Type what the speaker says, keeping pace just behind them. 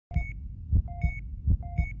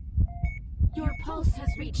pulse has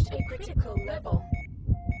reached a critical level.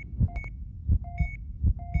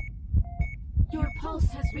 Your pulse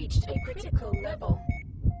has reached a critical level.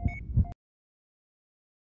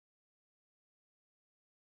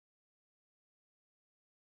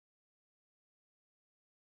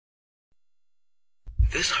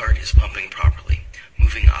 This heart is pumping properly,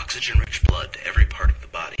 moving oxygen-rich blood to every part of the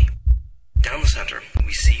body. Down the center,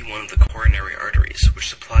 we see one of the coronary arteries, which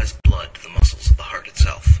supplies blood to the muscles of the heart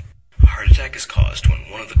itself. A heart attack is caused when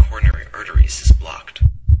one of the coronary arteries is blocked.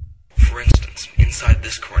 For instance, inside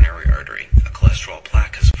this coronary artery, a cholesterol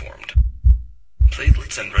plaque has formed.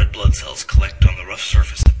 Platelets and red blood cells collect on the rough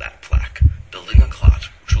surface of that plaque, building a clot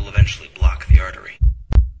which will eventually block the artery.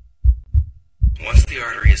 Once the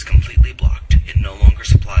artery is completely blocked, it no longer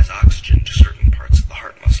supplies oxygen to certain parts of the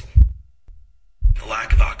heart muscle. The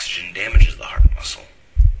lack of oxygen damages the heart muscle.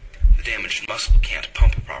 The damaged muscle can't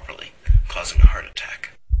pump properly, causing a heart attack.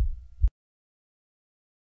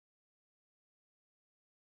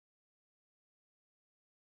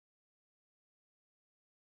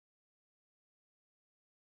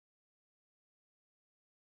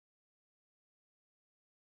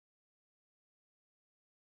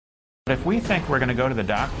 But if we think we're going to go to the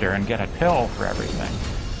doctor and get a pill for everything,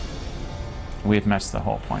 we've missed the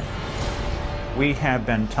whole point. We have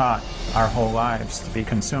been taught our whole lives to be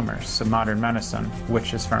consumers of modern medicine,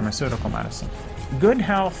 which is pharmaceutical medicine. Good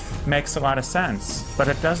health makes a lot of sense, but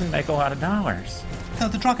it doesn't make a lot of dollars. No,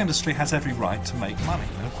 the drug industry has every right to make money,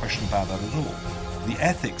 no question about that at all. The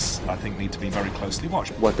ethics, I think, need to be very closely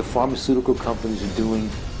watched. What the pharmaceutical companies are doing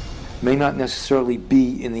may not necessarily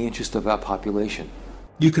be in the interest of our population.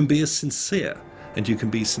 You can be as sincere, and you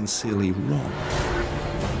can be sincerely wrong.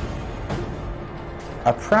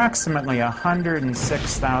 Approximately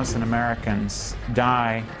 106,000 Americans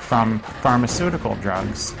die from pharmaceutical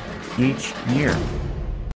drugs each year.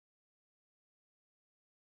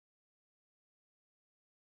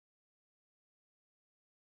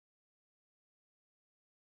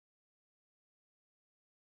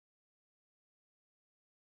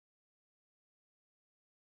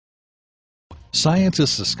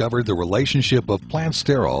 Scientists discovered the relationship of plant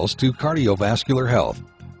sterols to cardiovascular health.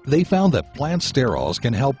 They found that plant sterols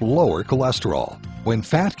can help lower cholesterol. When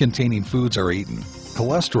fat-containing foods are eaten,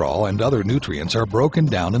 cholesterol and other nutrients are broken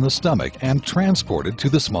down in the stomach and transported to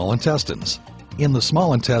the small intestines. In the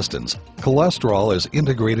small intestines, cholesterol is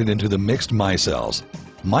integrated into the mixed micelles.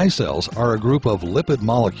 Micelles are a group of lipid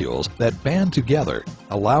molecules that band together,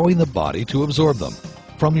 allowing the body to absorb them.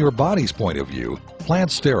 From your body's point of view,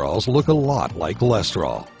 plant sterols look a lot like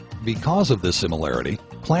cholesterol. Because of this similarity,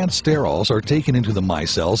 plant sterols are taken into the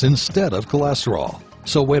micelles instead of cholesterol.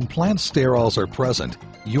 So when plant sterols are present,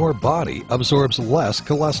 your body absorbs less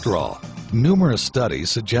cholesterol. Numerous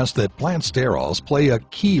studies suggest that plant sterols play a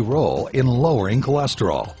key role in lowering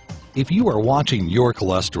cholesterol. If you are watching your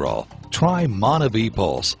cholesterol, try MonaV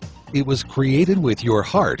Pulse. It was created with your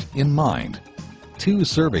heart in mind. 2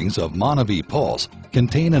 servings of MonaV Pulse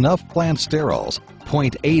contain enough plant sterols,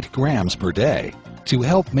 0.8 grams per day, to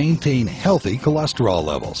help maintain healthy cholesterol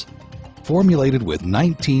levels. Formulated with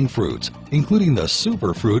 19 fruits, including the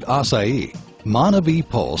superfruit acai, MonaV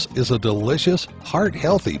Pulse is a delicious,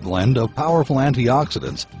 heart-healthy blend of powerful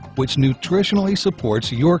antioxidants which nutritionally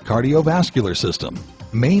supports your cardiovascular system.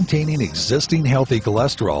 Maintaining existing healthy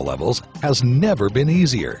cholesterol levels has never been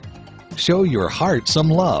easier. Show your heart some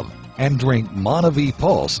love and drink MonaV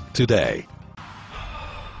Pulse today.